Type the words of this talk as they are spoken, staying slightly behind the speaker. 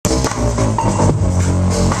Originally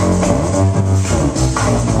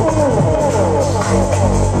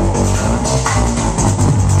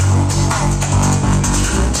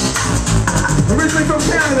from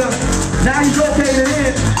Canada, now he's located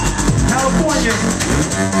in California.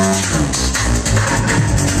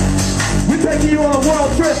 We're taking you on a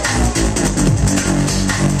world trip.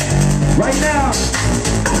 Right now.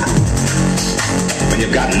 When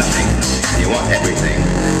you've got nothing, you want everything.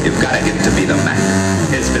 You've got to get to be the man.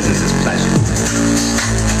 His business is pleasure.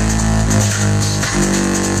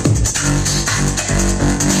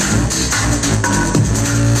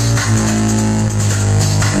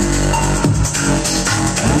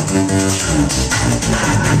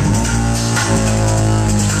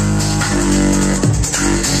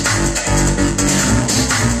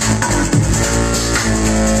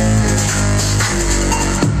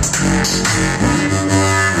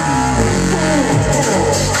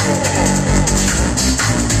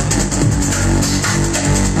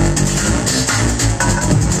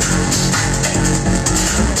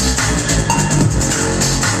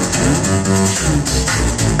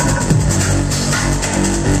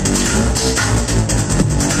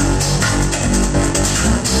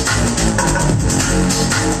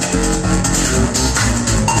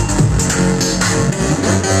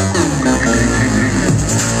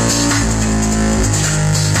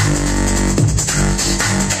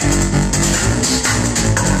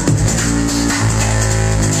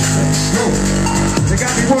 They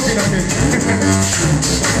got me working up here.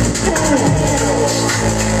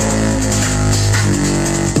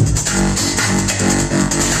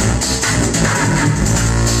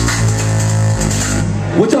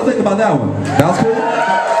 What y'all think about that one? That was cool?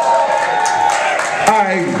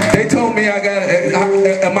 Alright, they told me I got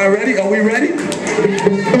am I ready? Are we ready?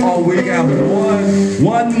 Oh, we got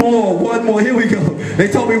one more. Here we go. They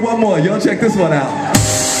told me one more. Y'all check this one out.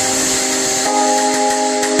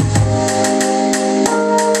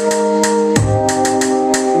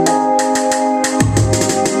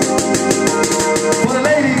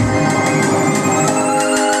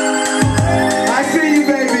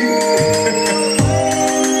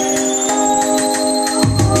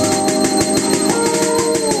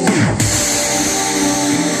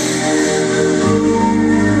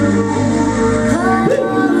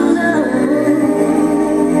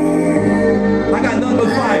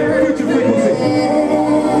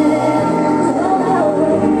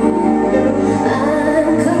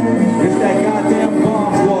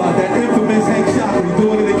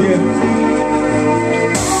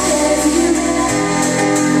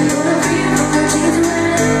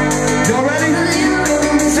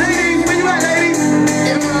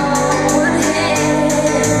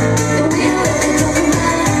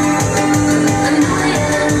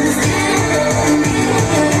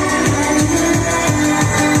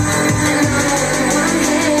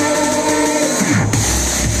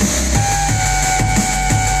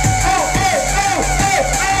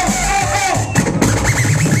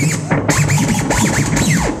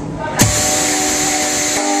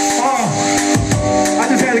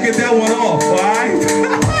 Get that one off, all right?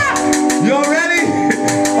 Y'all ready?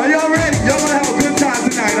 Are y'all ready? Y'all gonna have a good time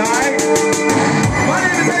tonight, all right? My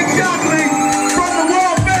name is Hank Shockley from the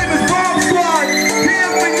world famous Bomb Squad. Here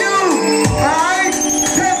for you, all right?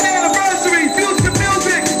 10th anniversary, future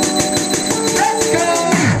music. Let's go.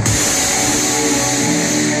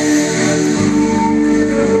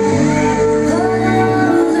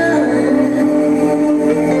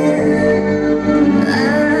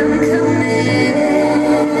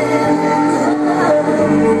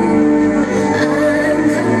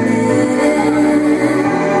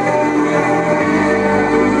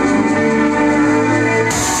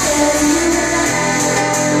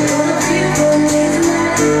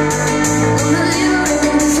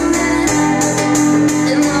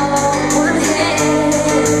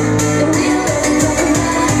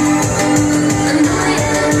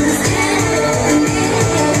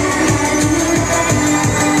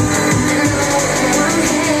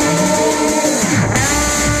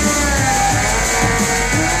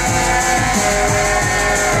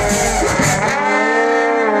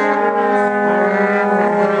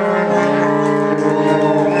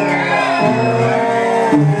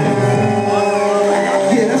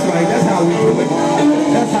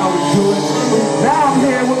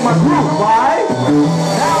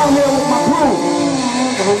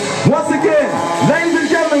 Once again, ladies and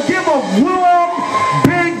gentlemen, give a warm,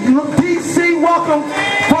 big DC welcome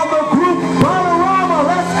for the group Panorama.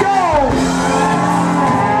 Let's go!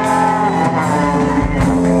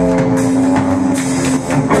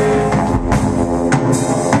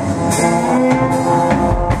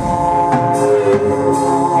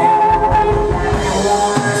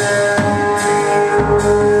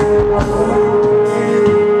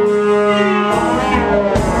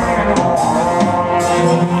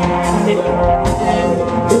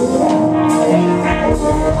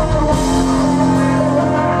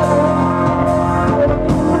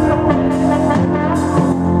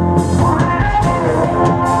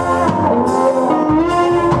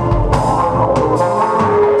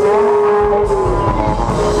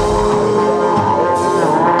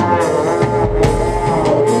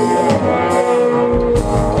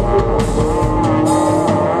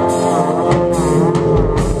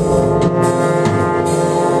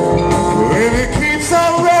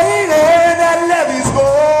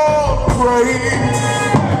 away.